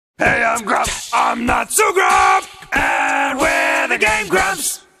Hey, I'm Grump. I'm not so Grump, and we're the Game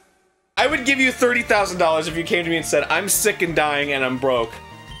Grumps. I would give you $30,000 if you came to me and said, I'm sick and dying and I'm broke,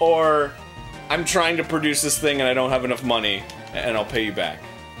 or I'm trying to produce this thing and I don't have enough money, and I'll pay you back.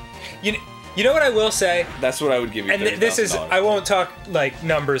 You know what I will say? That's what I would give you. And this is, I won't talk like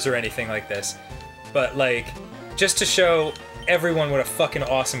numbers or anything like this, but like, just to show everyone what a fucking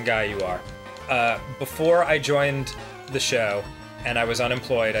awesome guy you are. Before I joined the show, and I was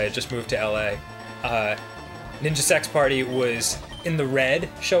unemployed, I had just moved to LA, Ninja Sex Party was in the red,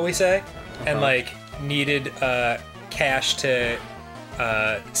 shall we say, and like needed cash to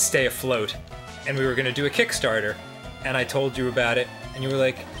stay afloat, and we were gonna do a Kickstarter, and I told you about it, and you were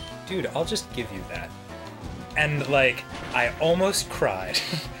like, dude, I'll just give you that. And like, I almost cried,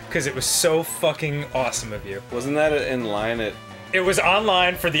 because it was so fucking awesome of you. Wasn't that in line at... It was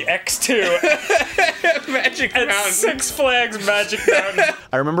online for the X2 Magic at Mountain. Six Flags Magic Mountain.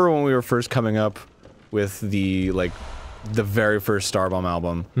 I remember when we were first coming up with the very first Starbomb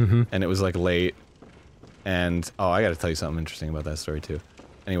album, and it was like late, and oh, I gotta tell you something interesting about that story too.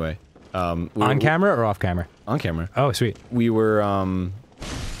 Anyway, on camera or off camera? On camera. Oh, sweet. We were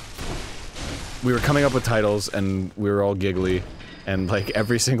coming up with titles, and we were all giggly, and like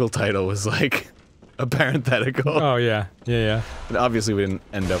every single title was like a parenthetical. Oh yeah, yeah. But obviously we didn't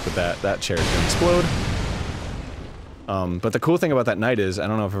end up with that. That chair's gonna explode. But the cool thing about that night is, I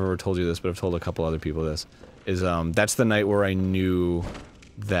don't know if I've ever told you this, but I've told a couple other people this, is that's the night where I knew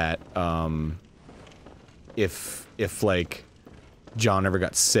that if like John ever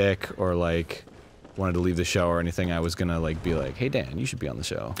got sick or like wanted to leave the show or anything, I was gonna like be like, hey Dan, you should be on the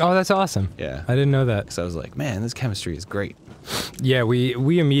show. Oh, that's awesome. Yeah. I didn't know that. So I was like, man, this chemistry is great. Yeah,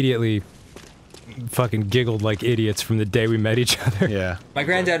 we immediately fucking giggled like idiots from the day we met each other. Yeah. My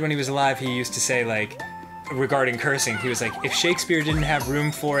granddad, when he was alive, he used to say, like, regarding cursing, he was like, if Shakespeare didn't have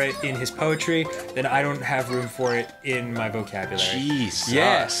room for it in his poetry, then I don't have room for it in my vocabulary. Jesus.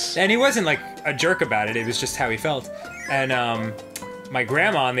 Yes. And he wasn't like a jerk about it, it was just how he felt. And my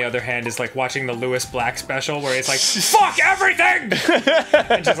grandma, on the other hand, is like watching the Lewis Black special where it's like, fuck everything!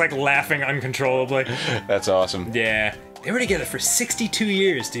 And just like laughing uncontrollably. That's awesome. Yeah. They were together for 62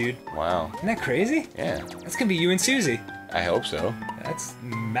 years, dude. Wow. Isn't that crazy? Yeah. That's gonna be you and Susie. I hope so. That's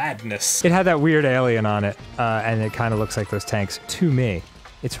madness. It had that weird alien on it, and it kind of looks like those tanks to me.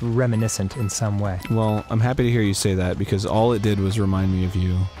 It's reminiscent in some way. Well, I'm happy to hear you say that, because all it did was remind me of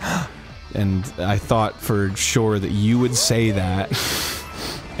you. And I thought for sure that you would say that.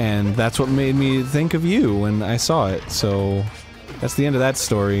 And that's what made me think of you when I saw it, so... That's the end of that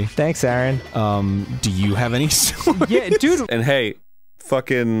story. Thanks, Arin. Do you have any stories? Yeah, dude. And hey,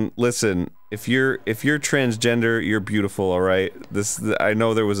 fucking listen, if you're transgender, you're beautiful, alright? I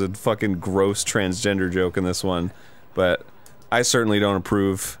know there was a fucking gross transgender joke in this one, but I certainly don't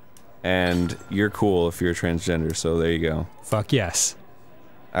approve, and you're cool if you're transgender, so there you go. Fuck yes.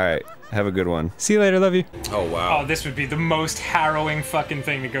 Alright, have a good one. See you later, love you. Oh wow. Oh, this would be the most harrowing fucking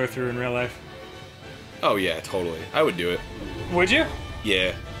thing to go through in real life. Oh yeah, totally. I would do it. Would you?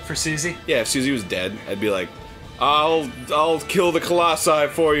 Yeah. For Susie? Yeah, if Susie was dead, I'd be like, I'll kill the Colossi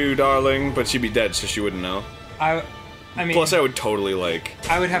for you, darling, but she'd be dead, so she wouldn't know. I mean... Plus, I would totally like...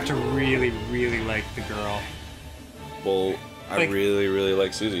 I would have to really, really like the girl. Well, I Like- really, really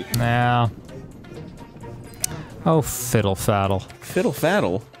like Susie. Now. Oh, fiddle faddle. Fiddle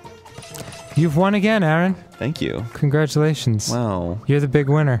faddle. You've won again, Arin. Thank you. Congratulations. Wow. You're the big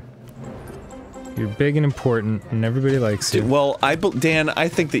winner. You're big and important, and everybody likes you. Well, Dan, I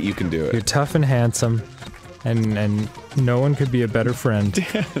think that you can do it. You're tough and handsome, and no one could be a better friend.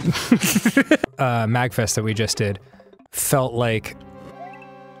 Magfest that we just did felt like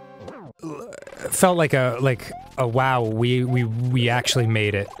a wow, we actually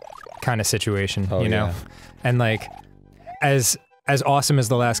made it kind of situation, you know? yeah. And like, as awesome as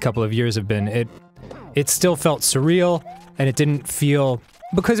the last couple of years have been, it still felt surreal, and it didn't feel,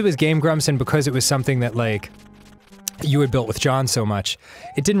 because it was GameGrumps and because it was something that like you had built with John so much,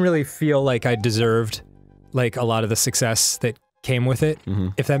 it didn't really feel like I deserved like a lot of the success that came with it,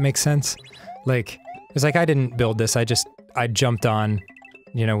 if that makes sense. Like, it was like I didn't build this, I jumpp on,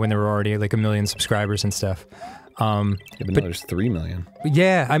 you know, when there were already like 1 million subscribers and stuff. Yeah, but now there's 3 million.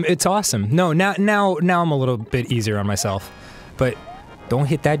 Yeah, it's awesome. No, now I'm a little bit easier on myself, but don't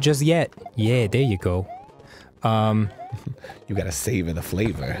hit that just yet. Yeah, there you go. You gotta savor the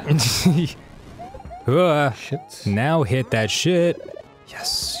flavor. Shit. Now hit that shit.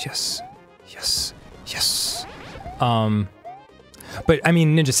 Yes, yes, yes, yes. But I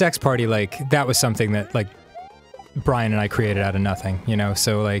mean, Ninja Sex Party, like, that was something that, like, Brian and I created out of nothing, you know?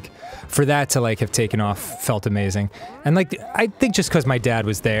 So, like, for that to, like, have taken off felt amazing. And, like, I think just because my dad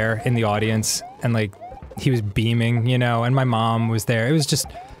was there in the audience and, like, he was beaming, you know, and my mom was there, it was just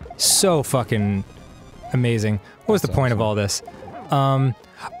so fucking amazing. What was the point of all this?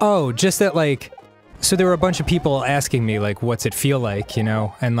 Oh, just that, like, so there were a bunch of people asking me, like, what's it feel like, you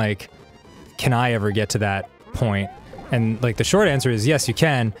know? And, like, can I ever get to that point? And, like, the short answer is yes, you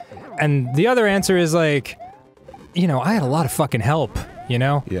can. And the other answer is, like, you know, I had a lot of fucking help, you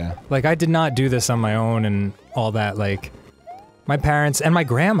know? Yeah. Like, I did not do this on my own and all that, like, my parents and my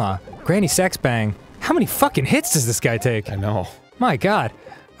grandma, Granny Sexbang, how many fucking hits does this guy take? I know. My God.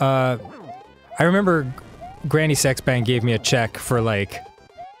 I remember Granny Sexbang gave me a check for, like,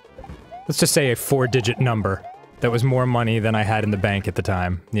 let's just say a 4-digit number that was more money than I had in the bank at the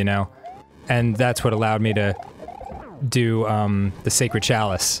time, you know? And that's what allowed me to do, the Sacred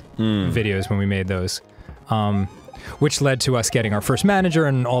Chalice videos when we made those. Which led to us getting our first manager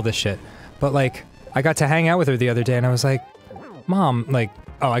and all this shit. But, like, I got to hang out with her the other day and I was like, Mom, like,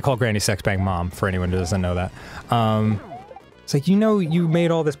 oh, I call Granny Sexbang Mom, for anyone who doesn't know that. It's like, you know, you made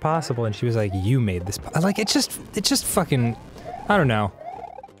all this possible, and she was like, you made this like, it's just fucking, I don't know.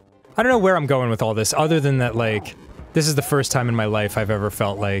 I don't know where I'm going with all this, other than that, like, this is the first time in my life I've ever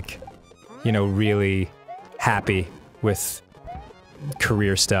felt like, you know, really happy with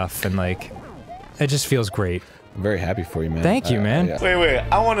career stuff, and, like, it just feels great. I'm very happy for you, man. Thank you, man. Yeah. Wait,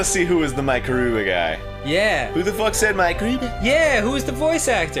 I want to see who was the Mike Karuba guy. Yeah. Who the fuck said Mike Karuba? Yeah, who was the voice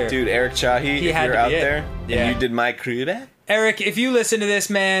actor? Dude, Eric Chahi, if had you're to out be it. there, Yeah. and you did Mike Karuba? Eric, if you listen to this,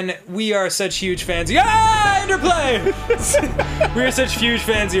 man, we are such huge fans. Yeah, Interplay! We are such huge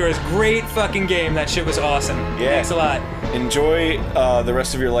fans of yours. Great fucking game. That shit was awesome. Yeah. Thanks a lot. Enjoy the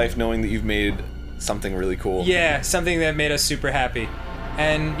rest of your life knowing that you've made something really cool. Yeah, something that made us super happy.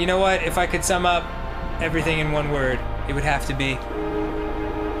 And you know what? If I could sum up everything in one word, it would have to be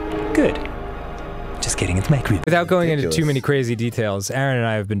good. Just kidding, it's Mike Reed. Without going into too many crazy details, Arin and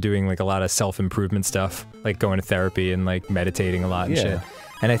I have been doing, like, a lot of self-improvement stuff, like going to therapy and, like, meditating a lot and shit.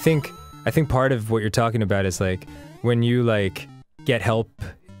 And I think part of what you're talking about is, like, when you, like, get help,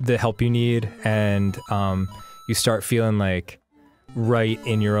 the help you need, and you start feeling, like, right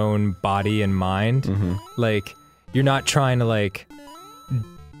in your own body and mind, like, you're not trying to, like,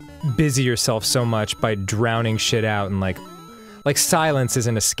 busy yourself so much by drowning shit out and, like silence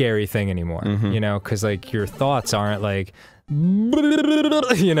isn't a scary thing anymore, you know, because, like, your thoughts aren't, like,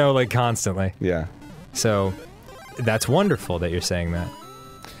 you know, like, constantly. Yeah. So that's wonderful that you're saying that.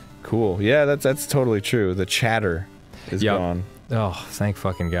 Cool. Yeah, that's totally true. The chatter is gone. Oh, thank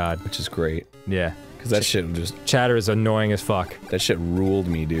fucking God. Which is great. Yeah. Because that shit just... Chatter is annoying as fuck. That shit ruled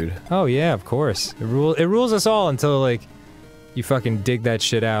me, dude. Oh, yeah, of course. It rules us all until, like, you fucking dig that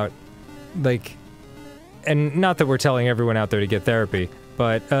shit out. Like... And not that we're telling everyone out there to get therapy,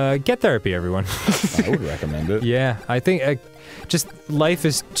 but get therapy, everyone. I would recommend it. Yeah, I think just life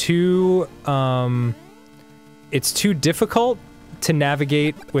is too it's too difficult to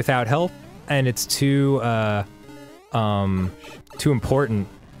navigate without help, and it's too important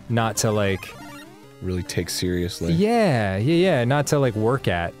not to, like, really take seriously. Yeah, not to, like, work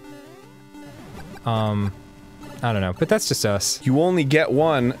at. I don't know, but that's just us. You only get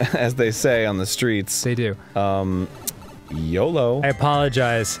one, as they say on the streets. They do. YOLO. I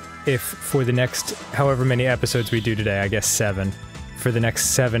apologize if for the next however many episodes we do today, I guess 7, for the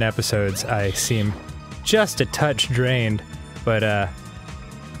next 7 episodes I seem just a touch drained, but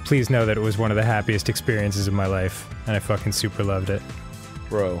please know that it was one of the happiest experiences of my life, and I fucking super loved it.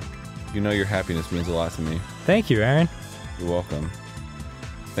 Bro, you know your happiness means a lot to me. Thank you, Arin. You're welcome.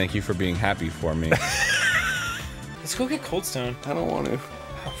 Thank you for being happy for me. Let's go get Cold Stone. I don't want to.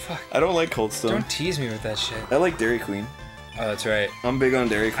 Oh, fuck. I don't like Cold Stone. Don't tease me with that shit. I like Dairy Queen. Oh, that's right. I'm big on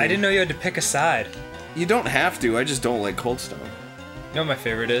Dairy Queen. I didn't know you had to pick a side. You don't have to, I just don't like Cold Stone. You know what my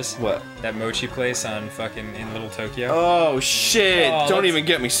favorite is? What? That mochi place on fucking in Little Tokyo. Oh, shit! Oh, don't even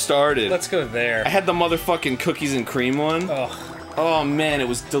get me started. Let's go there. I had the motherfucking cookies and cream one. Oh man, it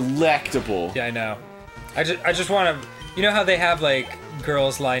was delectable. Yeah, I know. I just want to... You know how they have, like,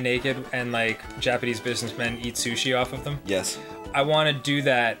 girls lie naked and, like, Japanese businessmen eat sushi off of them? Yes. I want to do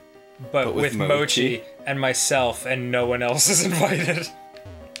that, but with mochi and myself, and no one else is invited.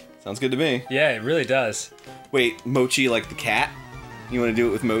 Sounds good to me. Yeah, it really does. Wait, mochi like the cat? You want to do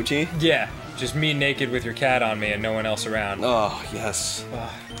it with mochi? Yeah, just me naked with your cat on me and no one else around. Oh, yes.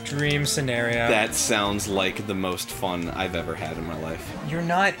 Dream scenario. That sounds like the most fun I've ever had in my life. You're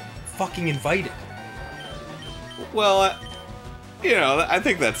not fucking invited. Well, you know, I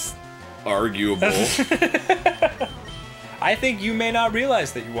think that's arguable. I think you may not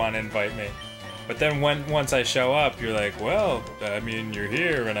realize that you want to invite me, But then once I show up, you're like, well, I mean, you're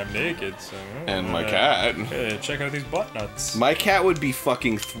here and I'm naked, so... And my cat. Check out these butt nuts. My cat would be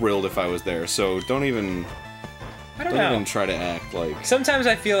fucking thrilled if I was there, so don't even try to act like... Sometimes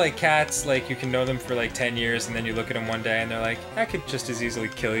I feel like cats, like, you can know them for like 10 years and then you look at them one day and they're like, I could just as easily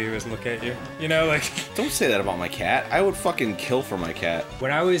kill you as look at you. You know, like... Don't say that about my cat. I would fucking kill for my cat.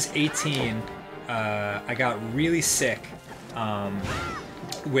 When I was 18, I got really sick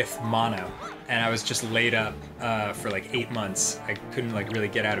with mono. And I was just laid up for like 8 months. I couldn't like really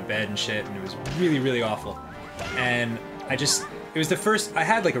get out of bed and shit, and it was really, really awful. And it was the first, I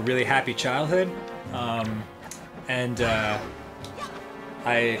had like a really happy childhood. It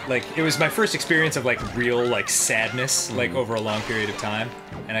was my first experience of like real like sadness, like over a long period of time.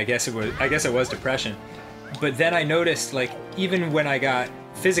 And I guess it was depression. But then I noticed like, even when I got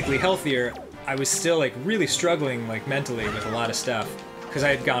physically healthier, I was still like really struggling like mentally with a lot of stuff. Because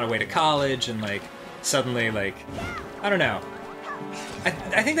I had gone away to college and like suddenly like, I don't know.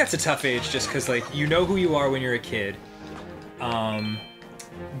 I think that's a tough age just because like you know who you are when you're a kid,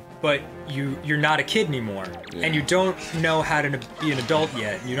 but you're not a kid anymore, and you don't know how to be an adult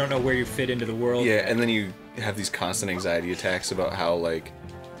yet. You don't know where you fit into the world. Yeah, and then you have these constant anxiety attacks about how like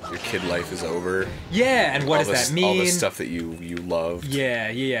your kid life is over. Yeah, and what does that mean? All the stuff that you loved.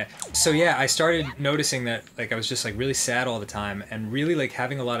 Yeah. So yeah, I started noticing that like I was just like really sad all the time and really like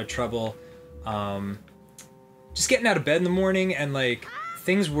having a lot of trouble just getting out of bed in the morning, and like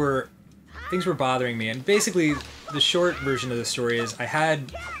things were bothering me. And basically the short version of the story is I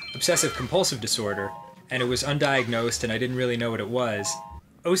had obsessive compulsive disorder, and it was undiagnosed and I didn't really know what it was.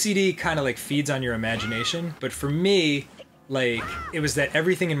 OCD kind of like feeds on your imagination, but for me, like, it was that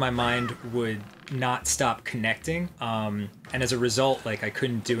everything in my mind would not stop connecting, and as a result, like, I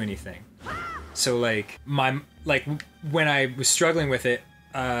couldn't do anything. So, like, when I was struggling with it,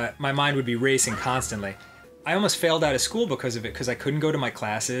 my mind would be racing constantly. I almost failed out of school because of it, because I couldn't go to my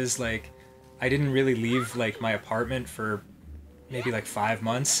classes. Like, I didn't really leave, like, my apartment for maybe, like, 5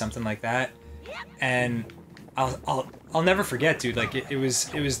 months, something like that. And I'll never forget, dude, like, it was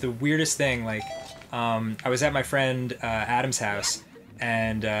the weirdest thing, like, I was at my friend Adam's house,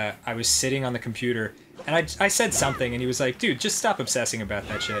 and I was sitting on the computer, and I said something, and he was like, dude, just stop obsessing about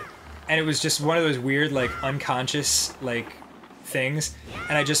that shit. And it was just one of those weird, like, unconscious, like, things,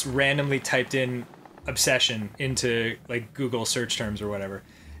 and I just randomly typed in obsession into, like, Google search terms or whatever,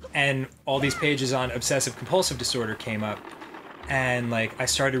 and all these pages on obsessive compulsive disorder came up, and, like, I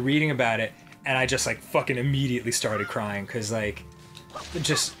started reading about it, and I just, like, fucking immediately started crying, because, like,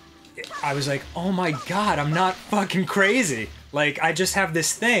 I was like, oh my god, I'm not fucking crazy. Like, I just have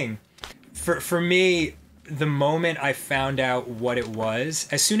this thing. For me, the moment I found out what it was,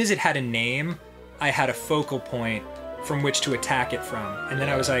 as soon as it had a name, I had a focal point from which to attack it from. And then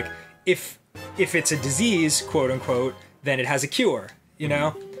I was like, if it's a disease, quote unquote, then it has a cure, you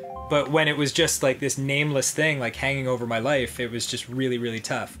know? But when it was just like this nameless thing, like hanging over my life, it was just really, really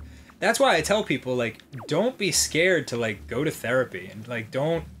tough. That's why I tell people, like, don't be scared to, like, go to therapy, and, like,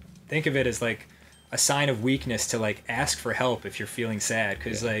 don't think of it as like a sign of weakness to like ask for help if you're feeling sad,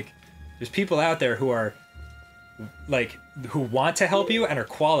 because like there's people out there who are like who want to help you and are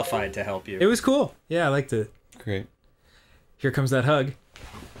qualified to help you. It was cool. Yeah, I liked it. Great. Here comes that hug.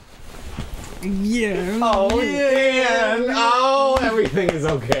 Yeah. Oh, Dan. Oh, everything is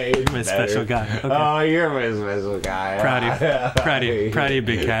okay. You're my special guy. Okay. Oh, you're my special guy. Proud of you. Proud of you. Proud of you,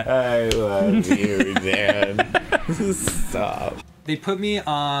 big cat. I love you, Dan. Stop. They put me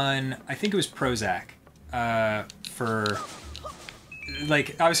on, I think it was Prozac, for,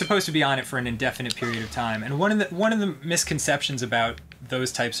 like, I was supposed to be on it for an indefinite period of time. And one of the misconceptions about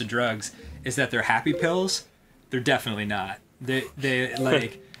those types of drugs is that they're happy pills. They're definitely not. They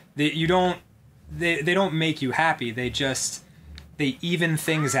don't make you happy. They even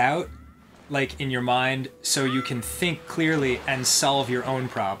things out, like, in your mind, so you can think clearly and solve your own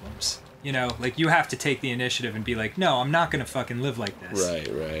problems. You know, like, you have to take the initiative and be like, no, I'm not gonna fucking live like this.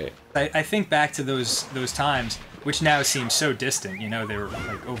 Right. I think back to those times, which now seem so distant, you know, they were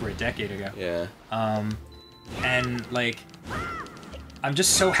like over a decade ago. Yeah. And like, I'm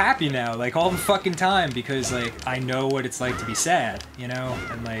just so happy now, like, all the fucking time, because like, I know what it's like to be sad, you know,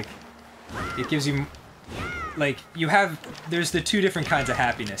 and like, it gives you, like, there's the two different kinds of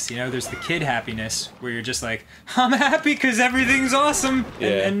happiness, you know? There's the kid happiness, where you're just like, I'm happy because everything's awesome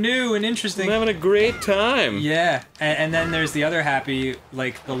and new and interesting. I'm having a great time. Yeah, and then there's the other happy,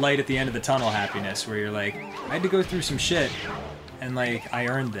 like, the light at the end of the tunnel happiness, where you're like, I had to go through some shit, and like, I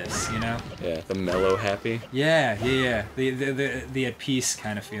earned this, you know? Yeah, the mellow happy. Yeah. The at peace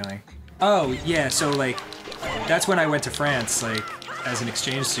kind of feeling. Oh, yeah, so like, that's when I went to France, like, as an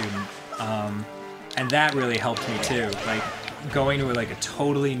exchange student. and that really helped me too. Like going to like a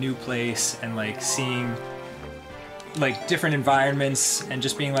totally new place and like seeing like different environments and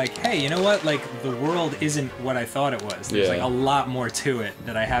just being like, hey, you know what? Like the world isn't what I thought it was. There's like a lot more to it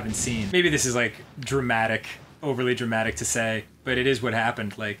that I haven't seen. Maybe this is like dramatic, overly dramatic to say, but it is what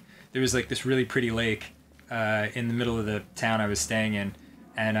happened. Like there was like this really pretty lake in the middle of the town I was staying in,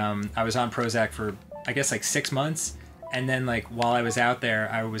 and I was on Prozac for I guess like 6 months, and then like while I was out there,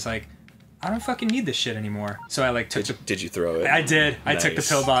 I was like, I don't fucking need this shit anymore. So I like took Did you throw it? I did. Nice. I took the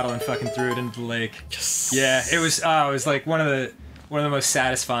pill bottle and fucking threw it into the lake. Yes. Yeah, it was like one of the most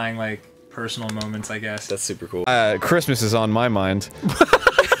satisfying like personal moments, I guess. That's super cool. Christmas is on my mind.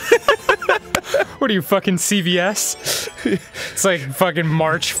 What are you, fucking CVS? It's like fucking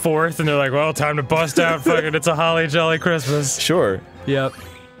March 4th, and they're like, well, time to bust out fucking it's a holly jolly Christmas. Sure. Yep.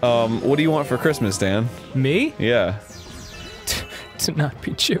 What do you want for Christmas, Dan? Me? Yeah. To not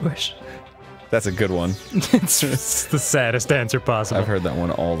be Jewish. That's a good one. It's the saddest answer possible. I've heard that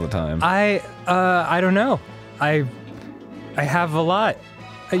one all the time. I don't know. I have a lot.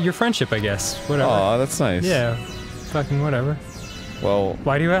 Your friendship, I guess. Whatever. Aw, that's nice. Yeah. Fucking whatever. Well,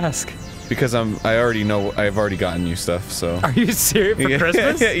 Why do you ask? because I already know I've already gotten you stuff, so. Are you serious for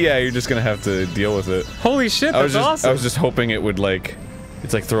Christmas? Yeah, you're just gonna have to deal with it. Holy shit, that's awesome. I was just hoping it would like,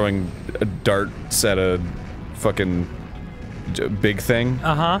 it's like throwing a darts at a fucking big thing.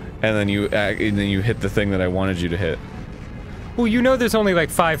 Uh-huh. And then you hit the thing that I wanted you to hit. Well, you know there's only like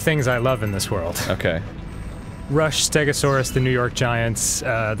 5 things I love in this world. Okay. Rush, Stegosaurus, the New York Giants,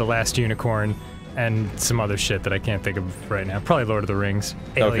 The Last Unicorn, and some other shit that I can't think of right now. Probably Lord of the Rings.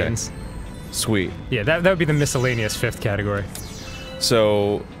 Aliens. Okay. Sweet. Yeah, that would be the miscellaneous 5th category.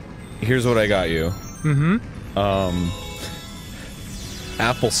 So, here's what I got you. Mm-hmm.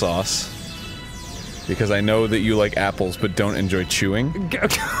 Applesauce. Because I know that you like apples but don't enjoy chewing.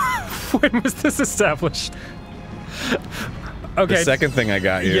 When was this established? Okay. The second thing I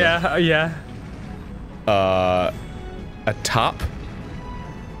got you. Yeah. A top.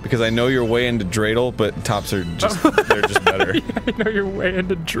 Because I know you're way into dreidel, but tops are just, they're just better. Yeah, I know you're way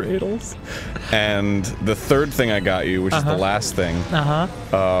into dreidels. And the third thing I got you, which is the last thing,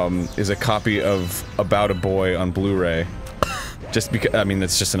 is a copy of About a Boy on Blu-ray. Just because, I mean,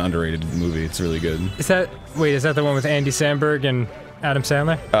 it's just an underrated movie. It's really good. Is that the one with Andy Samberg and Adam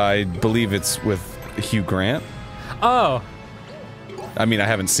Sandler? I believe it's with Hugh Grant. Oh. I mean, I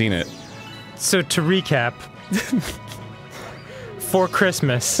haven't seen it. So to recap, for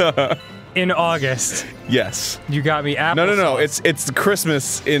Christmas, in August. Yes. You got me applesauce. No. It's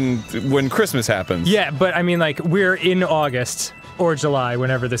Christmas when Christmas happens. Yeah, but I mean, like, we're in August. Or July,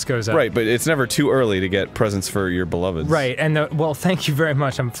 whenever this goes up. Right, but it's never too early to get presents for your beloveds. Right, and well, thank you very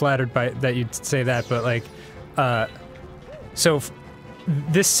much. I'm flattered by that you'd say that, but like,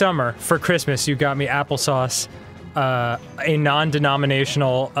 this summer for Christmas, you got me applesauce, a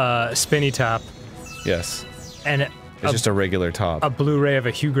non-denominational spinny top. Yes. And it's just a regular top. A Blu-ray of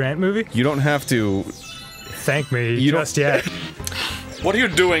a Hugh Grant movie. You don't have to thank me just yet. What are you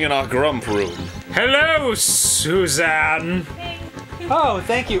doing in our grump room? Hello, Suzanne. Oh,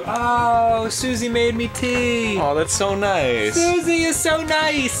 thank you. Oh, Susie made me tea. Oh, that's so nice. Susie is so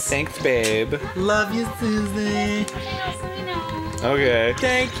nice. Thanks, babe. Love you, Susie. Okay.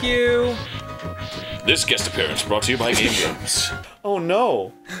 Thank you. This guest appearance brought to you by GameGrumps. Oh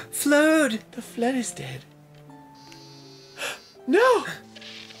no. Flood. The flood is dead. No!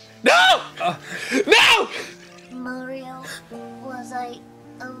 No! No! Mario, was I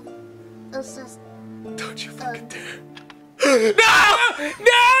assist? Don't you fucking dare. No!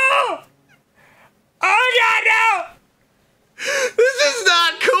 No! Oh god, no! This is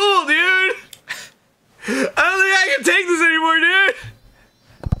not cool, dude! I don't think I can take this anymore, dude!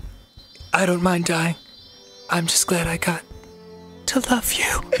 I don't mind dying. I'm just glad I got to love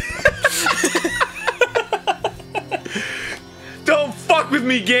you. Don't fuck with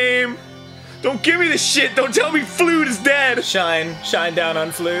me, game! Don't give me the shit! Don't tell me Flood is dead! Shine down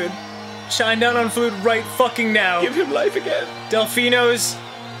on Flood. Shine down on Flood right fucking now. Give him life again. Delfinos,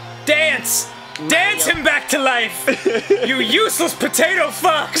 dance! Dance him back to life! You useless potato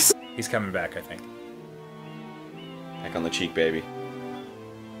fucks! He's coming back, I think. Back on the cheek, baby.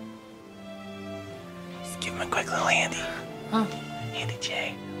 Just give him a quick little handy. Oh. Handy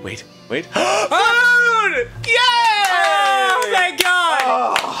J. Wait. Food! Yay! Oh, thank God!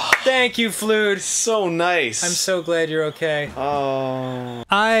 Oh, thank you, Flood. so nice. I'm so glad you're okay. Oh.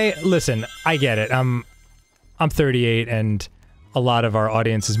 Listen, I get it. I'm 38 and a lot of our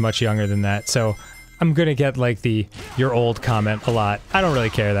audience is much younger than that, so I'm gonna get like the "you're old" comment a lot. I don't really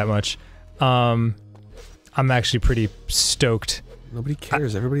care that much. I'm actually pretty stoked Nobody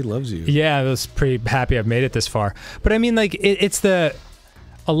cares. Everybody loves you. Yeah, I was pretty happy I've made it this far. But I mean, like, a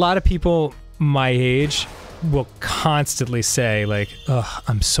lot of people my age will constantly say, like, ugh,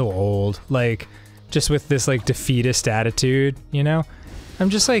 I'm so old. Like, just with this, like, defeatist attitude, you know? I'm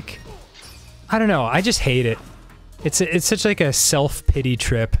just like, I don't know. I just hate it. It's such like a self-pity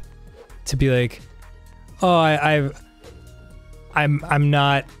trip to be like, oh, I'm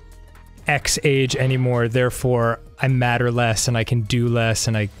not X age anymore, therefore I matter less and I can do less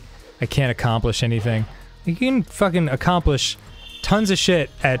and I can't accomplish anything. You can fucking accomplish tons of shit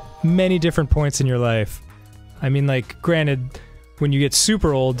at many different points in your life. I mean, like, granted, when you get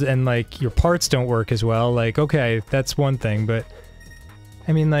super old and, like, your parts don't work as well, like, okay, that's one thing, but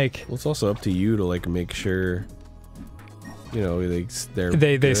I mean, like... Well, it's also up to you to, like, make sure, you know, they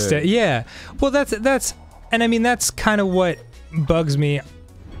stay... Yeah. Well, that's... And I mean, that's kind of what bugs me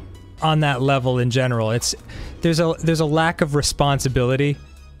on that level in general. There's a lack of responsibility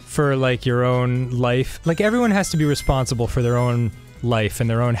for, like, your own life. Like, everyone has to be responsible for their own life and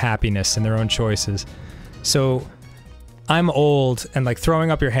their own happiness and their own choices. So I'm old and, like,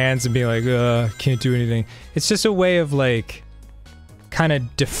 throwing up your hands and being like, can't do anything. It's just a way of, like, kind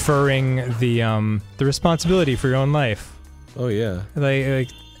of deferring the responsibility for your own life. Oh yeah. Like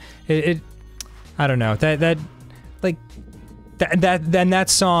it I don't know. That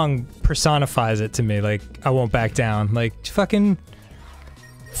song personifies it to me. Like, I won't back down. Like, fucking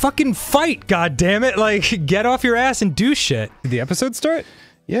fight, goddammit! Like, get off your ass and do shit. Did the episode start?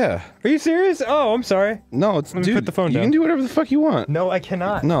 Yeah. Are you serious? Oh, I'm sorry. No, it's Let me put the phone you down. can do whatever the fuck you want. No, I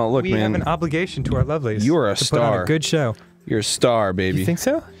cannot. No, look, we man. have an obligation to our lovelies. You are a to put on star. a good show. You're a star, baby. You think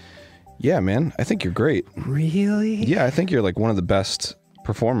so? Yeah, man. I think you're great. Really? Yeah, I think you're like one of the best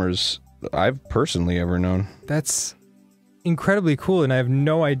performers I've personally ever known. That's incredibly cool, and I have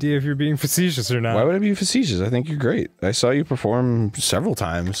no idea if you're being facetious or not. Why would I be facetious? I think you're great. I saw you perform several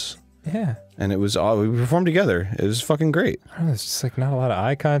times. Yeah. And it was all, we performed together. It was fucking great. I don't know, it's just like not a lot of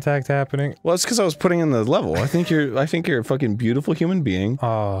eye contact happening. Well, it's because I was putting in the level. I think you're a fucking beautiful human being.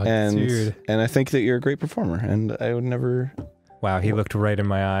 Oh, dude. And I think that you're a great performer. And I would never. Wow, he looked right in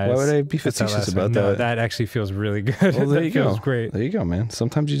my eyes. Why would I be facetious about that? No, that actually feels really good. Well, there that you feels go. great. There you go, man.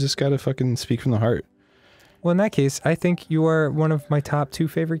 Sometimes you just gotta fucking speak from the heart. Well, in that case, I think you are one of my top 2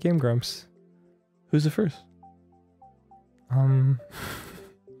 favorite Game Grumps. Who's the first?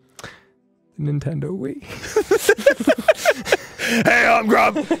 Nintendo Wii. Hey, I'm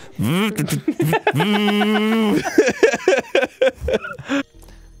Grump.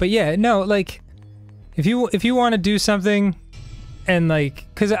 But yeah, no, like, if you want to do something, and like,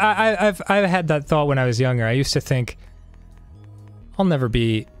 cause I've had that thought when I was younger. I used to think, I'll never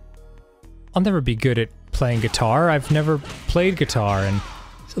be good at playing guitar. I've never played guitar, and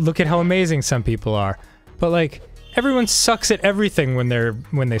look at how amazing some people are. But like, everyone sucks at everything when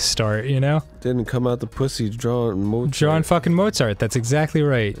they start, you know? Didn't come out the pussy drawing Mozart. Drawing fucking Mozart, that's exactly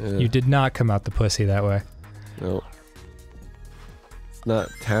right. Yeah. You did not come out the pussy that way. No. It's not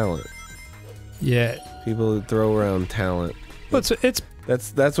talent. Yeah. People who throw around talent. Well, it's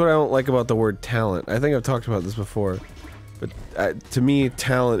That's what I don't like about the word talent. I think I've talked about this before. But to me,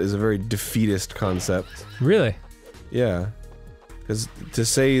 talent is a very defeatist concept. really? Yeah. Because to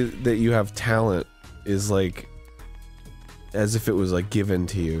say that you have talent is like as if it was like given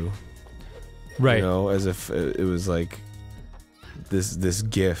to you. Right. You know, as if it was like this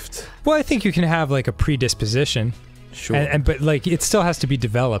gift. Well, I think you can have like a predisposition. Sure. But like, it still has to be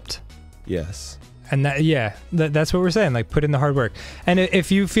developed. Yes. And that's what we're saying. Like, put in the hard work. And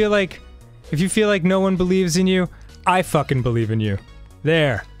if you feel like no one believes in you, I fucking believe in you.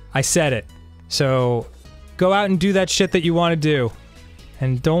 There, I said it. So, go out and do that shit that you want to do,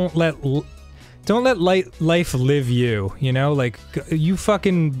 and don't let life live you. You know, like, you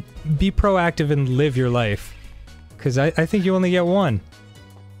fucking be proactive and live your life. Because I think you only get one.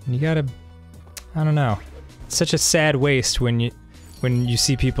 And you gotta, I don't know. It's such a sad waste when you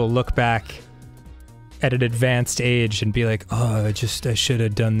see people look back at an advanced age and be like, oh, I should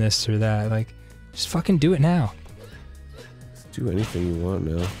have done this or that. Like, just fucking do it now. Just do anything you want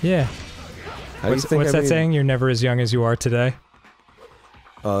now. Yeah. What's that saying? You're never as young as you are today?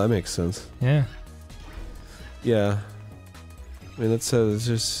 Oh, that makes sense. Yeah. Yeah. I mean, that's how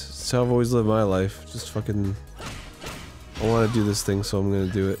I've always lived my life. Just fucking, I want to do this thing, so I'm gonna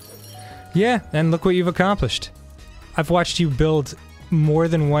do it. Yeah, and look what you've accomplished. I've watched you build more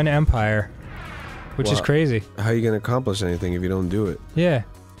than one empire, which is crazy. How are you gonna accomplish anything if you don't do it? Yeah.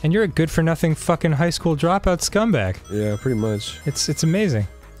 And you're a good-for-nothing fucking high school dropout scumbag. Yeah, pretty much. It's amazing.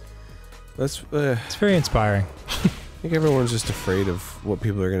 That's. It's very inspiring. I think everyone's just afraid of what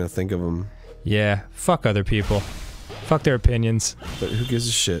people are gonna think of them. Yeah, fuck other people. Fuck their opinions. But who gives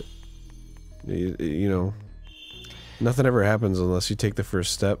a shit? You know, nothing ever happens unless you take the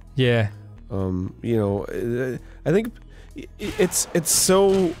first step. Yeah. You know, I think it's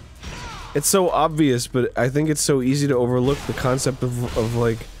so obvious, but I think it's so easy to overlook the concept of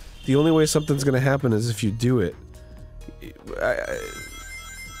like, the only way something's gonna happen is if you do it.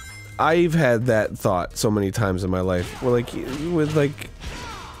 I've had that thought so many times in my life, where like, with like,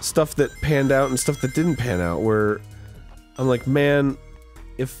 stuff that panned out and stuff that didn't pan out, where I'm like, man,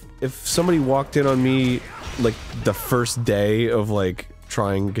 if somebody walked in on me, like, the first day of, like,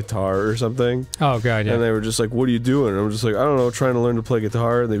 trying guitar or something. Oh god, yeah. And they were just like, what are you doing? And I'm just like, I don't know, trying to learn to play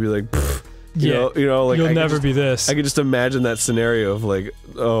guitar, and they'd be like, pfft. You know, like, you'll never be this. I could just imagine that scenario of like,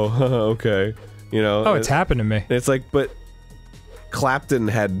 oh, okay, you know. Oh, it's happened to me. It's like, but Clapton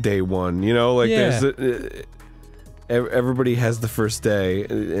had day one, you know, like there's everybody has the first day,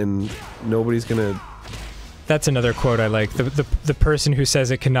 and nobody's gonna. That's another quote I like. The person who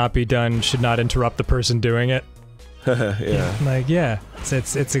says it cannot be done should not interrupt the person doing it. Yeah. Like, yeah,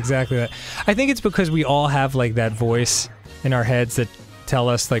 it's exactly that. I think it's because we all have like that voice in our heads that tell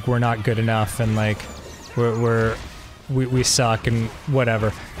us like we're not good enough and like we suck and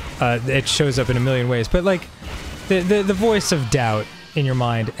whatever. It shows up in a million ways, but like the voice of doubt in your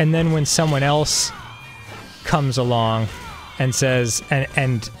mind, and then when someone else comes along and says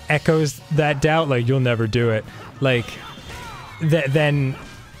and echoes that doubt, like you'll never do it, like then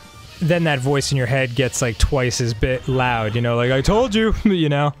that voice in your head gets like twice as loud, you know, like I told you, you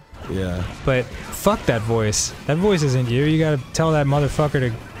know. Yeah. But fuck that voice. That voice isn't you. You gotta tell that motherfucker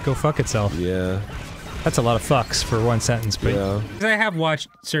to go fuck itself. Yeah. That's a lot of fucks for one sentence, but yeah. I have watched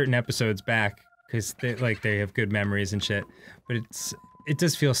certain episodes back because they have good memories and shit. But it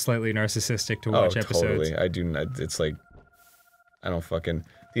does feel slightly narcissistic to watch episodes. Totally. I do not. It's like I don't fucking.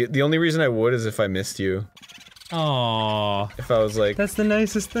 The only reason I would is if I missed you. Aww. If I was like, that's the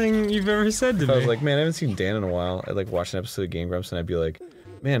nicest thing you've ever said to me. If I was like, man, I haven't seen Dan in a while. I'd like watch an episode of GameGrumps and I'd be like,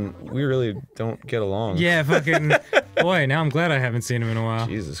 man, we really don't get along. Yeah, fucking. Boy, now I'm glad I haven't seen him in a while.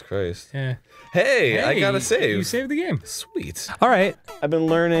 Jesus Christ. Yeah. Hey, I gotta save. You saved the game. Sweet. All right. I've been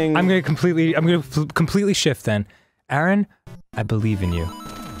learning. I'm gonna completely shift then. Arin, I believe in you.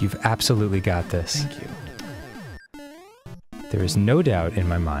 You've absolutely got this. Thank you. There is no doubt in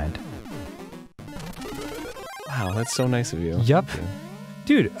my mind. Wow, that's so nice of you. Yup.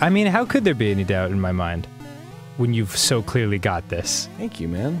 Dude, I mean, how could there be any doubt in my mind when you've so clearly got this? Thank you,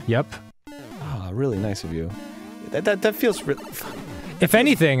 man. Yup. Ah, really nice of you. That feels really. If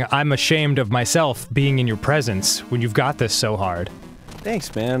anything, I'm ashamed of myself being in your presence when you've got this so hard.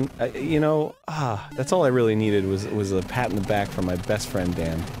 Thanks, man. You know, that's all I really needed was a pat in the back from my best friend,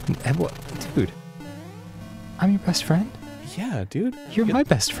 Dan. Dude, I'm your best friend? Yeah, dude. You're my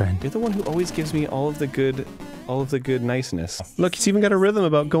best friend. You're the one who always gives me all of the good niceness. Look, he's even got a rhythm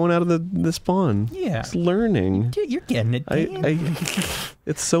about going out of the spawn. Yeah. It's learning. You're getting it, Dan.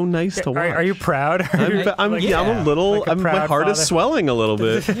 It's so nice to watch. Are you proud? I'm a little. Like my heart is swelling a little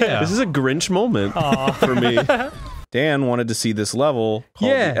bit. Yeah. This is a Grinch moment for me. Dan wanted to see this level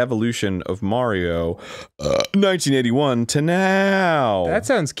called The Evolution of Mario, 1981 to now. That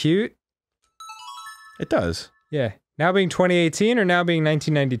sounds cute. It does. Yeah. Now being 2018 or now being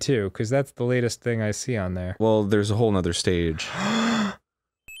 1992? Because that's the latest thing I see on there. Well, there's a whole nother stage.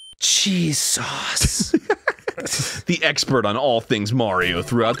 Cheese sauce. The expert on all things Mario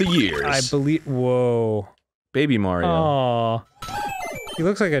throughout the years. I believe. Whoa. Baby Mario. Aw. He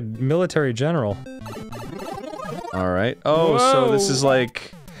looks like a military general. Alright. Oh, so this is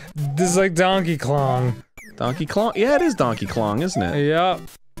like... This is like Donkey Kong. Donkey Kong? Yeah, it is Donkey Kong, isn't it? Yep.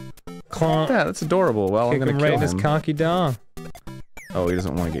 Kong. Yeah, that's adorable. Well, Kick I'm gonna him right kill in his him. conky dong. Oh, he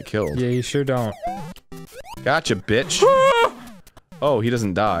doesn't want to get killed. Yeah, you sure don't. Gotcha, bitch. Oh, he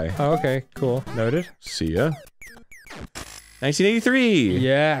doesn't die. Oh, okay, cool. Noted. See ya. 1983!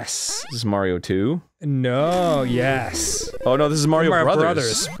 Yes. This is Mario 2. No, yes. Oh no, this is Mario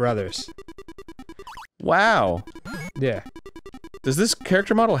Brothers. Brothers. Wow. Yeah. Does this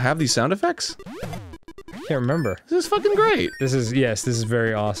character model have these sound effects? Can't remember. This is fucking great. This is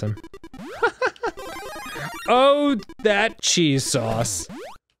very awesome. Oh, that cheese sauce.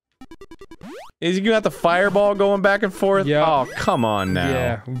 Is you got the fireball going back and forth? Yep. Oh, come on now.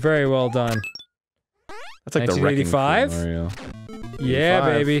 Yeah, very well done. That's like the Wrecking Crew 1985? Mario. Yeah,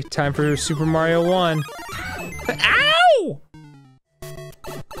 85. baby. Time for Super Mario 1. Ow!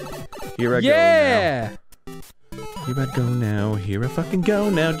 Here I Yeah! go now. Here I go now. Here I fucking go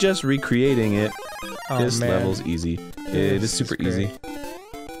now. Just recreating it. Oh, This man. level's easy. It is This super great. easy.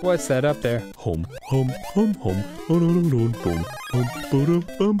 What's that up there? He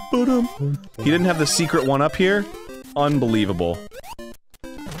didn't have the secret one up here? Unbelievable.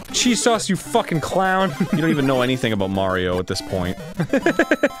 Cheese sauce, you fucking clown. You don't even know anything about Mario at this point.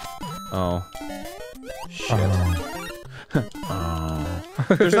 Oh. Shit. Oh.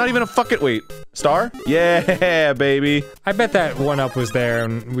 There's not even a fucking- wait. Star? Yeah, baby. I bet that 1-up was there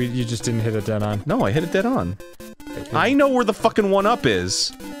and you just didn't hit it dead on. No, I hit it dead on. I know where the fucking 1-up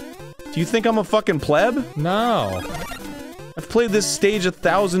is. Do you think I'm a fucking pleb? No. I've played this stage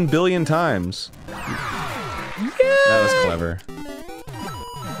 1,000 billion times. Yeah! That was clever.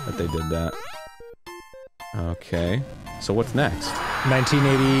 That they did that. Okay. So what's next?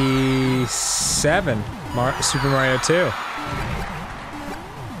 1987. Super Mario 2.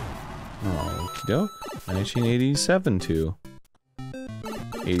 Okie doke. 1987 to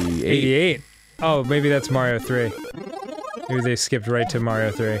 88. 88. Oh, maybe that's Mario 3. Maybe they skipped right to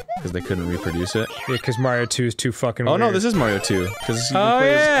Mario 3. Because they couldn't reproduce it? Yeah, because Mario 2 is too fucking Oh weird. no, this is Mario 2. Because you can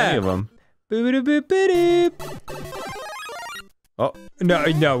play as any of them. Boop-a-doop-boop-a-doop. Oh.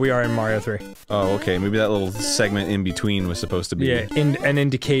 No, we are in Mario 3. Oh, okay. Maybe that little segment in between was supposed to be. Yeah, an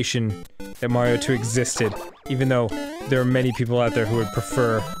indication that Mario 2 existed, even though there are many people out there who would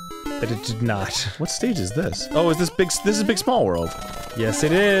prefer that it did not. What stage is this? Oh, is this is Big Small World. Yes,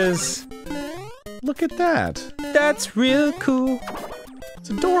 it is. Look at that. That's real cool. It's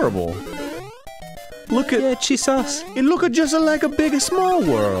adorable. Look at cheese sauce. it. Look at just like a Big Small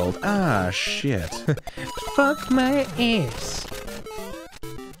World. Ah, shit. Fuck my ass.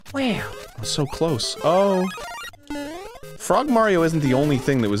 Wow. So close. Oh. Frog Mario isn't the only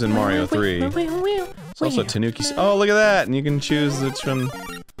thing that was in Mario 3. It's also Tanuki. Oh, look at that! And you can choose which one.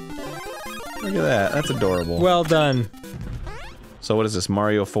 Look at that. That's adorable. Well done. So what is this?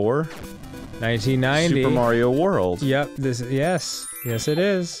 Mario 4? 1990. Super Mario World. Yep. Yes, it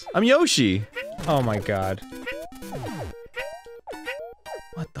is. I'm Yoshi. Oh my god.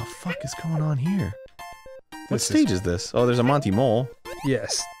 What the fuck is going on here? What This stage is this? Oh, there's a Monty Mole.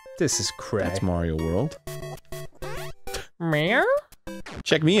 Yes. This is cray. That's Mario World. Meow?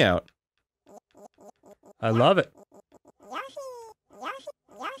 Check me out. I love it.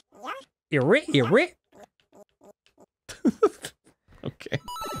 Irrit. Okay.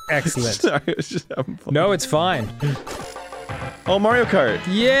 Excellent. Sorry, I was just having fun. No, it's fine. Oh, Mario Kart.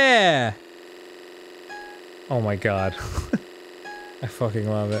 Yeah! Oh my god. I fucking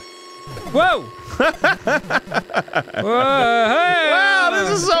love it. Whoa! Whoa! Hey! Wow, this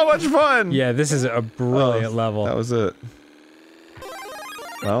is so much fun! Yeah, this is a brilliant level. That was it.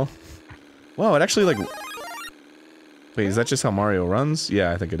 Well. Wow, it actually, like... Wait, is that just how Mario runs?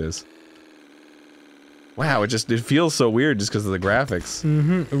 Yeah, I think it is. Wow, it feels so weird just because of the graphics.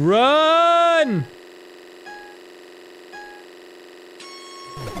 Mm-hmm. Run!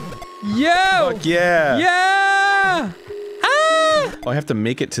 Yo! Fuck yeah! Yeah! Ah! Oh, I have to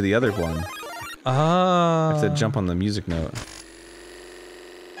make it to the other one. I have to jump on the music note.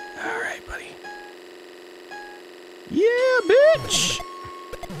 Alright, buddy. Yeah, bitch!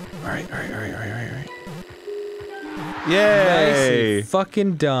 Alright. Yay! Nicely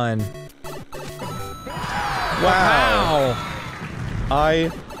fucking done. Wow!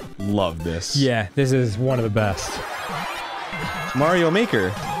 I love this. Yeah, this is one of the best. Mario Maker.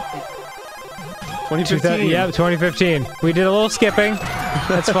 2015. Yeah, 2015. We did a little skipping.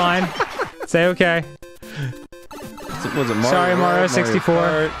 That's fine. Say okay. Was it Mario? Sorry, Mario 64.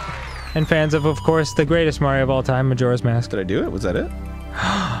 Kart. And fans of course, the greatest Mario of all time, Majora's Mask. Did I do it? Was that it?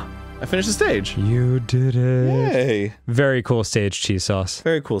 I finished the stage. You did it. Yay. Very cool stage, cheese sauce.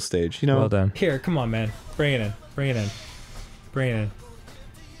 Very cool stage, you know. Well done. Here, come on, man. Bring it in. Bring it in. Bring it in.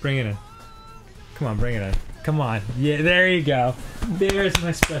 Bring it in. Come on, bring it in. Come on. Yeah, there you go. There's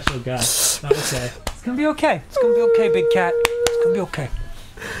my special guy. Okay. It's gonna be okay. It's gonna be okay, big cat. It's gonna be okay.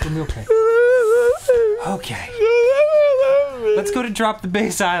 It's gonna be okay. Okay. Let's go to Drop the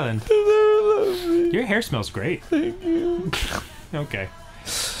Bass Island. Your hair smells great. Thank you. Okay.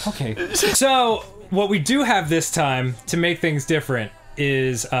 Okay. So, what we do have this time, to make things different,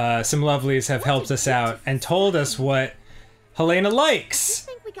 is some lovelies have helped us out and told us what Helena likes. I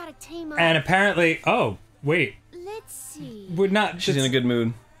think we gotta tame up. And apparently, oh, wait. Let's see. We're not. She's in a good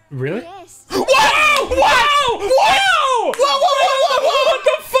mood. Really? Yes. Whoa! Whoa! Whoa! Whoa! What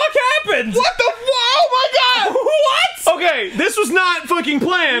the fuck happened? What the? Oh my god! What? Okay, this was not fucking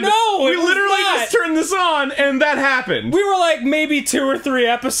planned. No, we it was literally not. just turned this on, and that happened. We were like maybe 2 or 3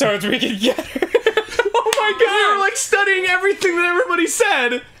 episodes we could get her. Oh my god! We were like studying everything that everybody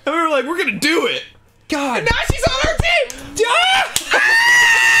said, and we were like, we're gonna do it. God. And now she's on our team.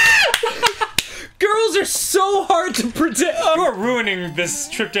 Girls are so hard to predict. You are ruining this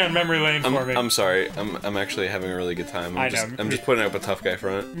trip down memory lane for me. sorry. I'm actually having a really good time. I know. I'm just putting up a tough guy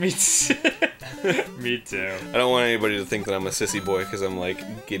front. Me too. Me too. I don't want anybody to think that I'm a sissy boy because I'm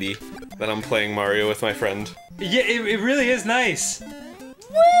like giddy that I'm playing Mario with my friend. Yeah, it really is nice.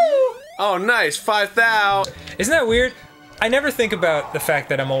 Oh, nice, 5,000. Isn't that weird? I never think about the fact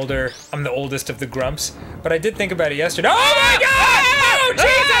that I'm older. I'm the oldest of the Grumps, but I did think about it yesterday. Oh my God! Oh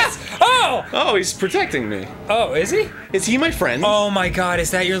Jesus! Oh! Oh, he's protecting me. Oh, is he? Is he my friend? Oh my God! Is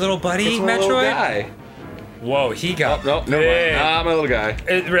that your little buddy, It's my Metroid? little guy. Whoa, he got. Oh, no, big. my little guy.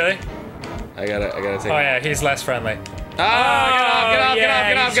 Really? I gotta take. Oh yeah, he's less friendly. Ah,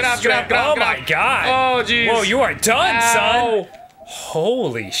 get off! Oh my God! Oh jeez! Whoa, you are done, Ow. son!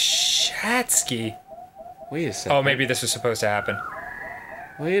 Holy shatsky! Wait a second. Oh, maybe this was supposed to happen.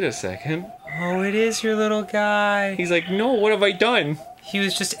 Wait a second. Oh, it is your little guy. He's like, no, what have I done? He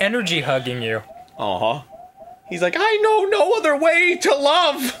was just energy hugging you. Aw. He's like, I know no other way to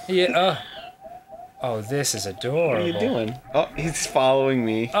love. Yeah. Oh, this is adorable. What are you doing? Oh, he's following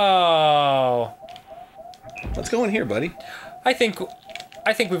me. Oh. Let's go in here, buddy. I think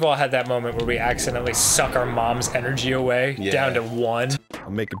we've all had that moment where we accidentally suck our mom's energy away down to 1.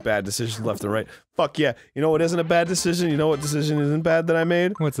 I'm making bad decisions left and right. Fuck yeah. You know what isn't a bad decision? You know what decision isn't bad that I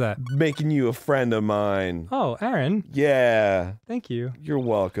made? What's that? Making you a friend of mine. Oh, Arin. Yeah. Thank you. You're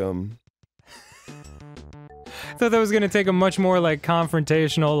welcome. I thought that was gonna take a much more like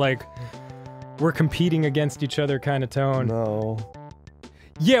confrontational, like we're competing against each other kind of tone. No.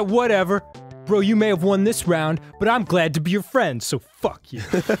 Yeah, whatever. Bro, you may have won this round, but I'm glad to be your friend, so fuck you.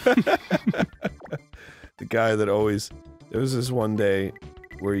 The guy that always... There was this one day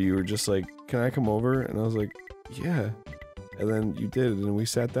where you were just like, can I come over? And I was like, yeah. And then you did, and we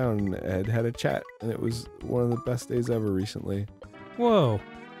sat down and had a chat, and it was one of the best days ever recently. Whoa.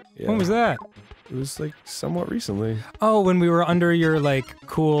 Yeah. When was that? It was like somewhat recently. Oh, when we were under your like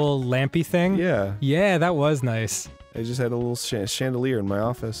cool lampy thing? Yeah. Yeah, that was nice. I just had a little chandelier in my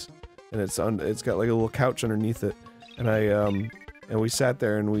office, and it's got like a little couch underneath it, and and we sat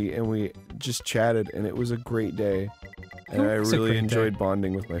there and we just chatted, and it was a great day, and I was a really great enjoyed day.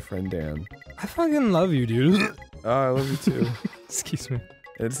 bonding with my friend Dan. I fucking love you, dude. Oh, I love you too. Excuse me.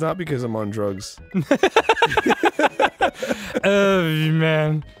 And it's not because I'm on drugs. Oh,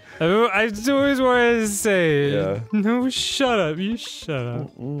 man. I just always wanted to say, Yeah. no, shut up. You shut up.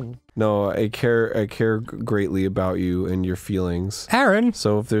 No, I care greatly about you and your feelings. Arin,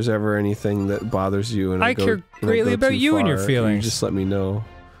 So if there's ever anything that bothers you and I go, care and I greatly go about too you and your far, feelings. you just let me know.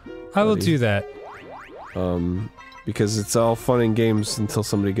 I will buddy. do that. Because it's all fun and games until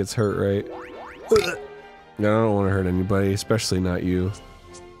somebody gets hurt, right? I don't want to hurt anybody, especially not you.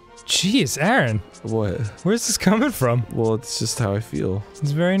 Jeez, Arin, What? where's this coming from? Well, it's just how I feel.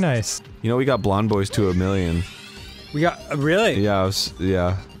 It's very nice. You know, we got Blonde Boys to 1 million. We got, really?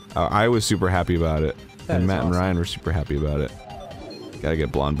 Yeah, I was super happy about it. That And is Matt and awesome. Ryan were super happy about it. Gotta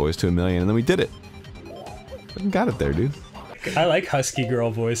get Blonde Boys to 1 million, and then we did it. Fucking got it there, dude. I like husky girl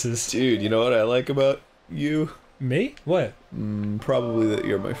voices. Dude, you know what I like about you? Me? What? Probably that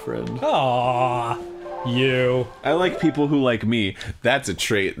you're my friend. Aww. You. I like people who like me. That's a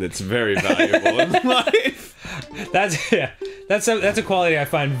trait that's very valuable in life. That's a quality I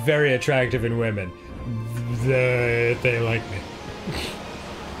find very attractive in women. They like me.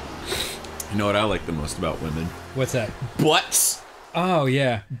 You know what I like the most about women? What's that? Butts, Oh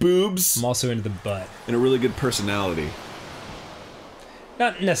yeah. boobs, I'm also into the butt. and a really good personality.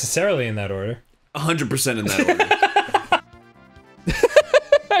 Not necessarily in that order. 100% in that order.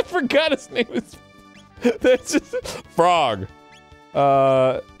 I forgot his name is... That's just... Frog.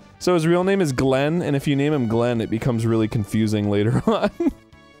 So his real name is Glenn, and if you name him Glenn, it becomes really confusing later on.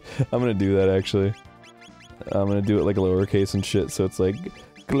 I'm gonna do that, actually. I'm gonna do it like a lowercase and shit, so it's like...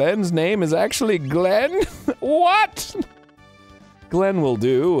 Glenn's name is actually Glenn? What? Glenn will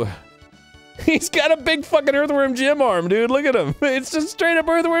do. He's got a big fucking Earthworm Jim arm, dude. Look at him. It's just straight up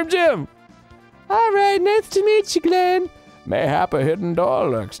Earthworm Jim. Alright, nice to meet you, Glenn. Mayhap a hidden door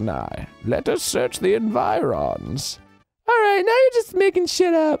lurks nigh. Let us search the environs. Alright, now you're just making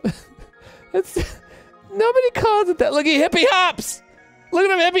shit up. Nobody calls it that. Look, he hippie hops! Look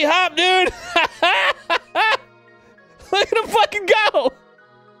at him hippie hop, dude! Look at him fucking go!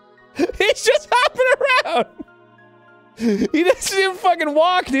 He's just hopping around! He doesn't even fucking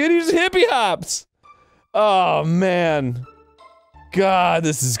walk, dude. He just hippie hops. Oh, man. God,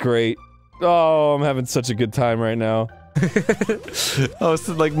 this is great. Oh, I'm having such a good time right now. Oh, it's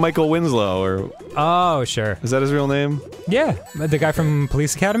like Michael Winslow, or Oh, sure. is that his real name? Yeah, the guy from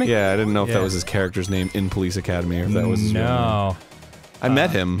Police Academy? Yeah, I didn't know if Yeah. that was his character's name in Police Academy, or if that was his real name. No. I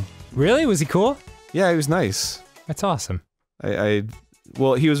met him. Really? Was he cool? Yeah, he was nice. That's awesome.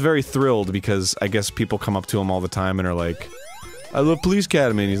 Well, he was very thrilled because I guess people come up to him all the time and are like, I love Police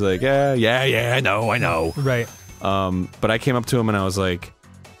Academy. And he's like, yeah, I know. Right. But I came up to him and I was like,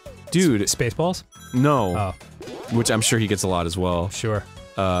 dude. Spaceballs? No. Oh. Which I'm sure he gets a lot as well. Sure.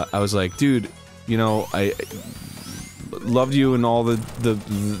 I was like, dude, you know, I loved you and all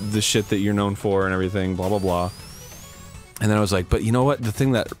the shit that you're known for and everything, blah, blah, blah. And then I was like, but you know what? The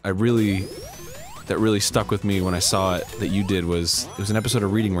thing that really stuck with me when I saw it that you did was, it was an episode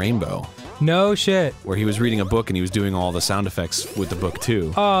of Reading Rainbow. No shit. Where he was reading a book and he was doing all the sound effects with the book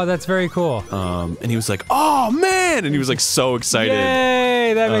too. Oh, that's very cool. And he was like, oh man! And he was like so excited.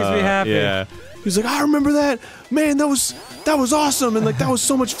 Yay! That makes me happy. Yeah. He was like, I remember that! Man, that was awesome! And like, that was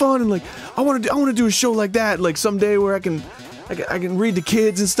so much fun! And like, I wanna do a show like that, like someday where I can read to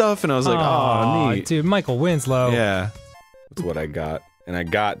kids and stuff. And I was like, oh, neat. Dude, Michael Winslow. Yeah. That's what I got. And I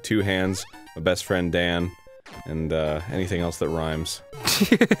got 2 hands, my best friend Dan, and anything else that rhymes.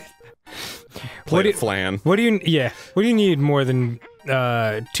 Flan. What do you need more than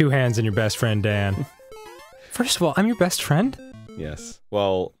 2 hands and your best friend Dan? First of all, I'm your best friend? Yes.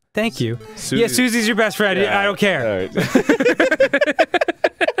 Well, thank you. Yeah, Susie's your best friend. Yeah, I don't care. All right.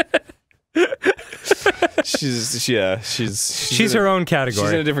 She's her own category.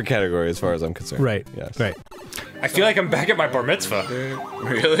 She's in a different category as far as I'm concerned. Right. Yes. Right. I feel like I'm back at my bar mitzvah.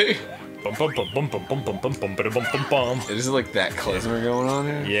 Really? Bum bum bum bum bum bum bum bum bum bum bum bum. Is it like that klezmer going on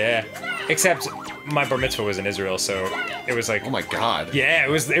here? Yeah. Except my bar mitzvah was in Israel, so it was like. Oh my god. Yeah, it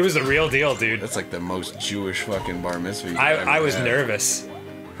was the real deal, dude. That's like the most Jewish fucking bar mitzvah. I was nervous.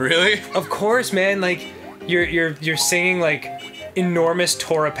 Really? Of course, man. Like, you're singing like enormous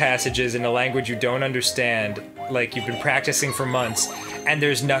Torah passages in a language you don't understand. Like you've been practicing for months, and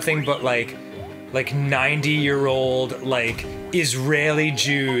there's nothing but like 90-year-old like Israeli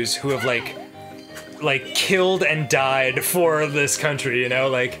Jews who have like killed and died for this country, you know,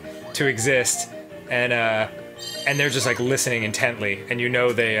 like to exist, and they're just like listening intently, and you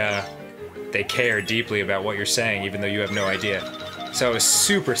know they care deeply about what you're saying, even though you have no idea. So I was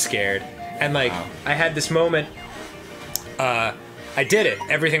super scared, and like I had this moment. I did it.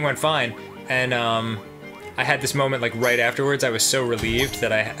 Everything went fine, and I had this moment like right afterwards. I was so relieved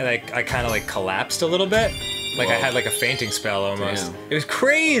that I kind of like collapsed a little bit. Like I had like a fainting spell almost. Damn. It was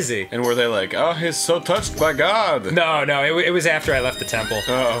crazy. And were they like, oh, he's so touched by God? No, it was after I left the temple.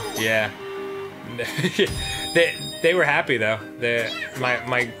 Oh. Yeah. They were happy though.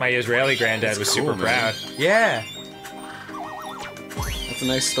 My Israeli granddad was super proud. Yeah. That's a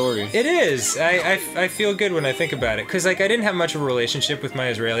nice story. It is. I feel good when I think about it, cause like I didn't have much of a relationship with my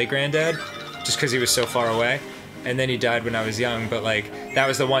Israeli granddad, just cause he was so far away. And then he died when I was young, but like, that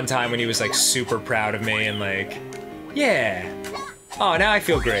was the one time when he was like super proud of me and like, yeah. Oh, now I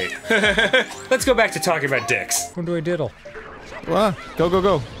feel great. Let's go back to talking about dicks. When do I diddle? Well,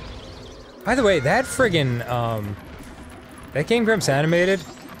 go. By the way, that friggin', that GameGrumps animated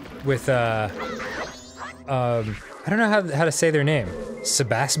with, I don't know how to say their name.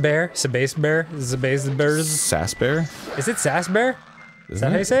 Sabasbear? Sassbear? Is it Sassbear? Is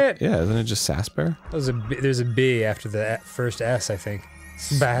that how you say it? Yeah, isn't it just Sassbear? There's a B after the first S, I think.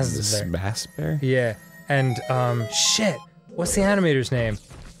 Sassbear? Yeah, and, shit. What's the animator's name?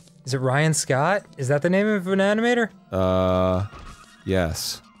 Is it Ryan Scott? Is that the name of an animator?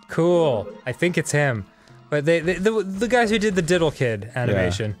 Yes. Cool. I think it's him. But the guys who did the Diddle Kid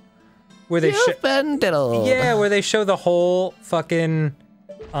animation. Yeah. Where they You've been diddled. Yeah, where they show the whole fucking,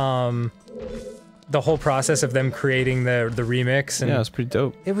 the whole process of them creating the remix. And yeah, it's pretty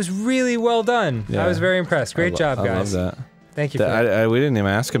dope. It was really well done. Yeah. I was very impressed. Great job, guys. I love that. Thank you for that. We didn't even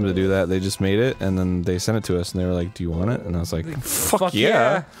ask them to do that. They just made it, and then they sent it to us, and they were like, do you want it? And I was like, fuck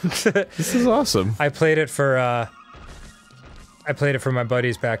yeah. This is awesome. I played it for my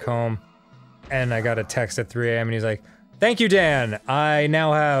buddies back home, and I got a text at 3 AM, and he's like, thank you, Dan. I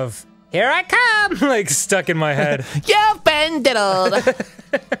now have Here I Come, like stuck in my head. You've been diddled.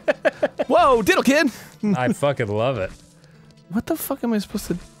 Whoa, Diddle Kid. I fucking love it. What the fuck am I supposed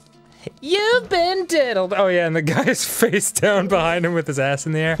to... You've been diddled. Oh yeah, and the guy's face down behind him with his ass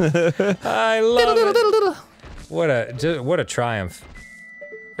in the air. I love it. What a triumph.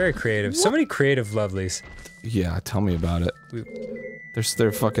 Very creative. So many creative lovelies. Yeah, tell me about it.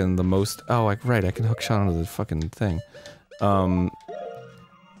 They're fucking the most... Oh, right, I can hook Sean onto the fucking thing.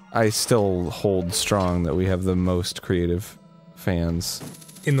 I still hold strong that we have the most creative fans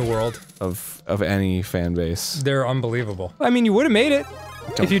in the world of any fan base. They're unbelievable. I mean, you would have made it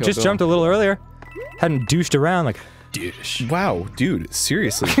if you just jumped a little earlier. Hadn't douched around like douche. Wow, dude,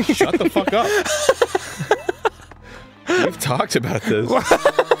 seriously, shut the fuck up. We've talked about this.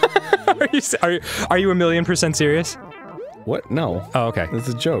 Are you 1,000,000% serious? What? No. Oh, okay. It's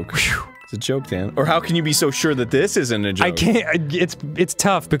a joke. It's a joke, Dan. Or how can you be so sure that this isn't a joke? I can't. It's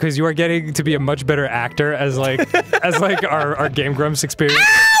tough because you are getting to be a much better actor as like our Game Grumps experience.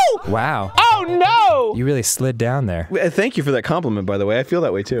 Ow! Wow. Oh no! You really slid down there. Thank you for that compliment, by the way. I feel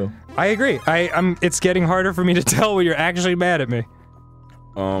that way too. I agree. It's getting harder for me to tell when you're actually mad at me.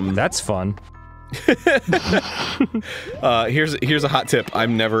 That's fun. Here's a hot tip.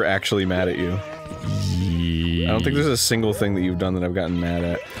 I'm never actually mad at you. I don't think there's a single thing that you've done that I've gotten mad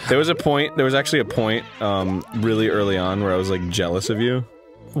at. There was actually a point, really early on where I was like jealous of you.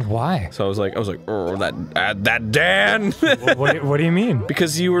 Why? So I was like, oh, that Dan! what do you mean?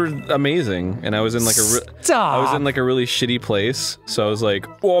 Because you were amazing, and I was in like a really shitty place. So I was like,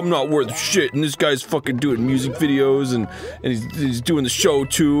 oh, I'm not worth shit, and this guy's fucking doing music videos, and he's doing the show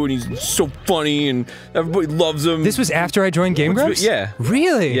too, and he's so funny, and everybody loves him. This was after I joined Game Grumps? Yeah.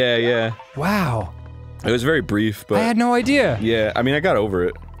 Really? Yeah. Wow. It was very brief, but I had no idea. Yeah, I mean, I got over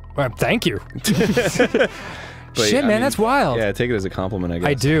it. Well, thank you. But, shit, man, that's wild. Yeah, take it as a compliment, I guess.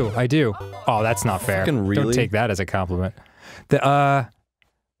 I do. Oh, that's not fair. Fucking really? Don't take that as a compliment. Wow,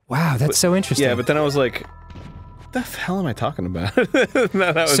 that's so interesting. Yeah, but then I was like, what the hell am I talking about? No,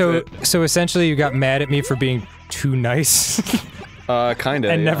 that was so essentially you got mad at me for being too nice? Kinda,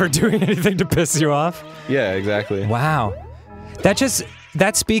 and never doing anything to piss you off? Yeah, exactly. Wow.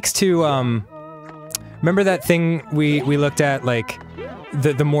 That speaks to, remember that thing we looked at, like,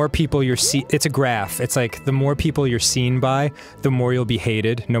 the more people you're it's a graph. It's like, the more people you're seen by, the more you'll be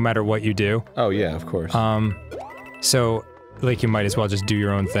hated, no matter what you do. Oh yeah, of course. So, like, you might as well just do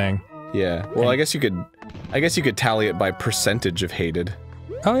your own thing. Yeah. Well, I guess you could tally it by percentage of hated.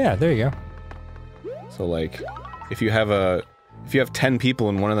 Oh yeah, there you go. So like, if you have 10 people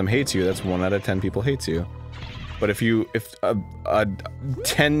and one of them hates you, that's 1 out of 10 people hates you. But if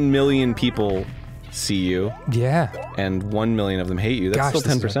 10 million people see you, yeah, and 1 million of them hate you, that's still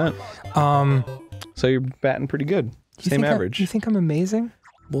 10%. So you're batting pretty good. Same average. You think I'm amazing?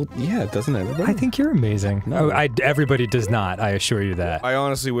 Well, yeah, doesn't everybody? I think you're amazing. No. Everybody does not, I assure you that. I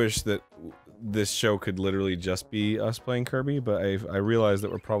honestly wish that this show could literally just be us playing Kirby, but I realized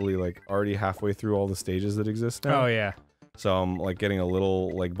that we're probably like already halfway through all the stages that exist now. Oh yeah. So I'm like getting a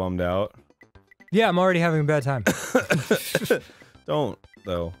little like bummed out. Yeah, I'm already having a bad time. Don't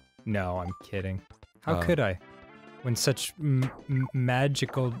though. No, I'm kidding. How could I? When such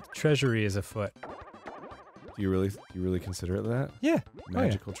magical treasury is afoot. Do you really consider it that? Yeah.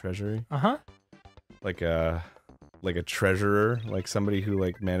 Magical treasury? Uh-huh. Like a treasurer, like somebody who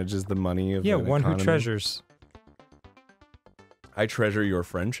like manages the money of an one economy? who treasures. I treasure your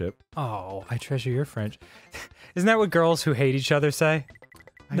friendship. Oh, I treasure your friendship. Isn't that what girls who hate each other say?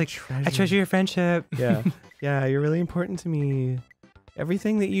 Like, I treasure your friendship. Yeah. Yeah, you're really important to me.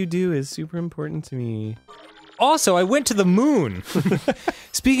 Everything that you do is super important to me. Also, I went to the moon.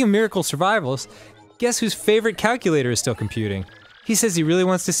 Speaking of miracle survivals, guess whose favorite calculator is still computing? He says he really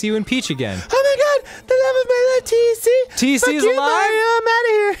wants to see you in Peach again. Oh my god! The love of my life, TC! TC is alive? Mario, I'm out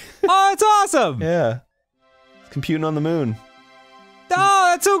of here! Oh, it's awesome! Yeah. It's computing on the moon. Oh,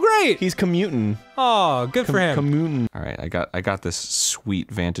 that's so great! He's commuting. Oh, good for him. Commuting. All right, I got this sweet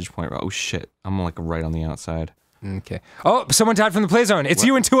vantage point. Oh shit, I'm like right on the outside. Okay. Oh, someone died from the play zone. It's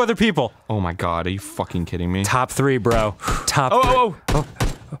you and 2 other people. Oh my god, are you fucking kidding me? Top 3, bro. Top 3. Oh.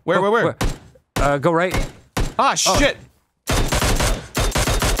 Where? Go right. Ah, shit!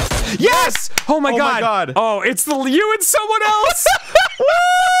 Yes! Oh my god! my God. Oh, it's you and someone else!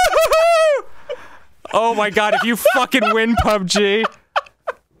 Oh my god, if you fucking win PUBG.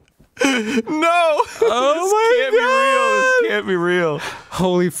 No! Oh This can't be real.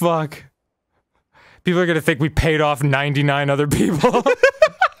 Holy fuck. People are gonna think we paid off 99 other people.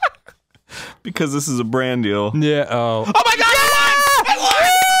 Because this is a brand deal. Yeah, oh. Oh my god, I won!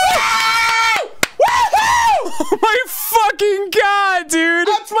 Oh my fucking god, dude!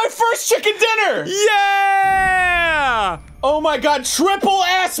 That's my first chicken dinner! Yeah! Oh my god, triple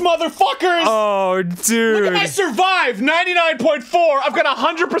ass motherfuckers! Oh, dude. Look at I survived! 99.4! I've got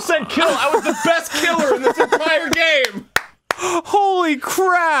 100% kill! I was the best killer in this entire game! Holy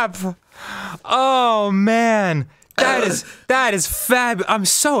crap! Oh man, that is fab. I'm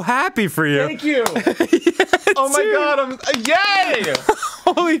so happy for you. Thank you! Oh my god, yay!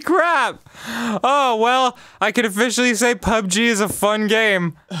 Holy crap! Oh well, I can officially say PUBG is a fun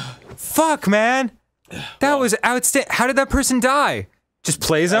game. Fuck, man. That was outstanding. How did that person die? Just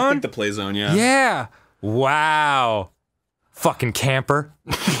play zone? I think the play zone, yeah. Yeah. Wow. Fucking camper.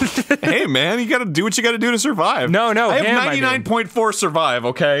 Hey man, you gotta do what you gotta do to survive. No, I him, have 99.4 survive,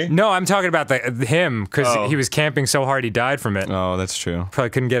 okay? No, I'm talking about him, because Oh. he was camping so hard he died from it. Oh, that's true. Probably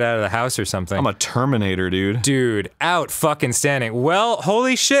couldn't get out of the house or something. I'm a Terminator, dude. Dude, out fucking standing. Well,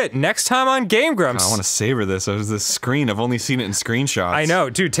 holy shit, next time on Game Grumps. I want to savor this. It was this screen. I've only seen it in screenshots. I know,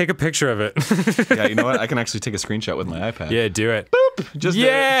 dude, take a picture of it. Yeah, you know what? I can actually take a screenshot with my iPad. Yeah, do it. Just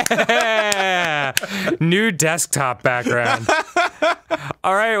Yeah! New desktop background.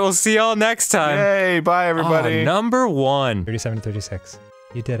 All right, we'll see y'all next time. Hey, bye everybody. Number 1. 37 to 36.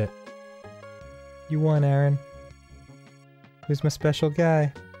 You did it. You won, Arin. Who's my special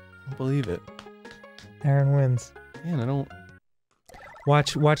guy? I don't believe it. Arin wins. Man, I don't.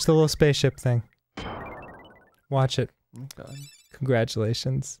 Watch the little spaceship thing. Watch it. Oh, God.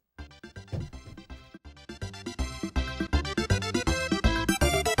 Congratulations.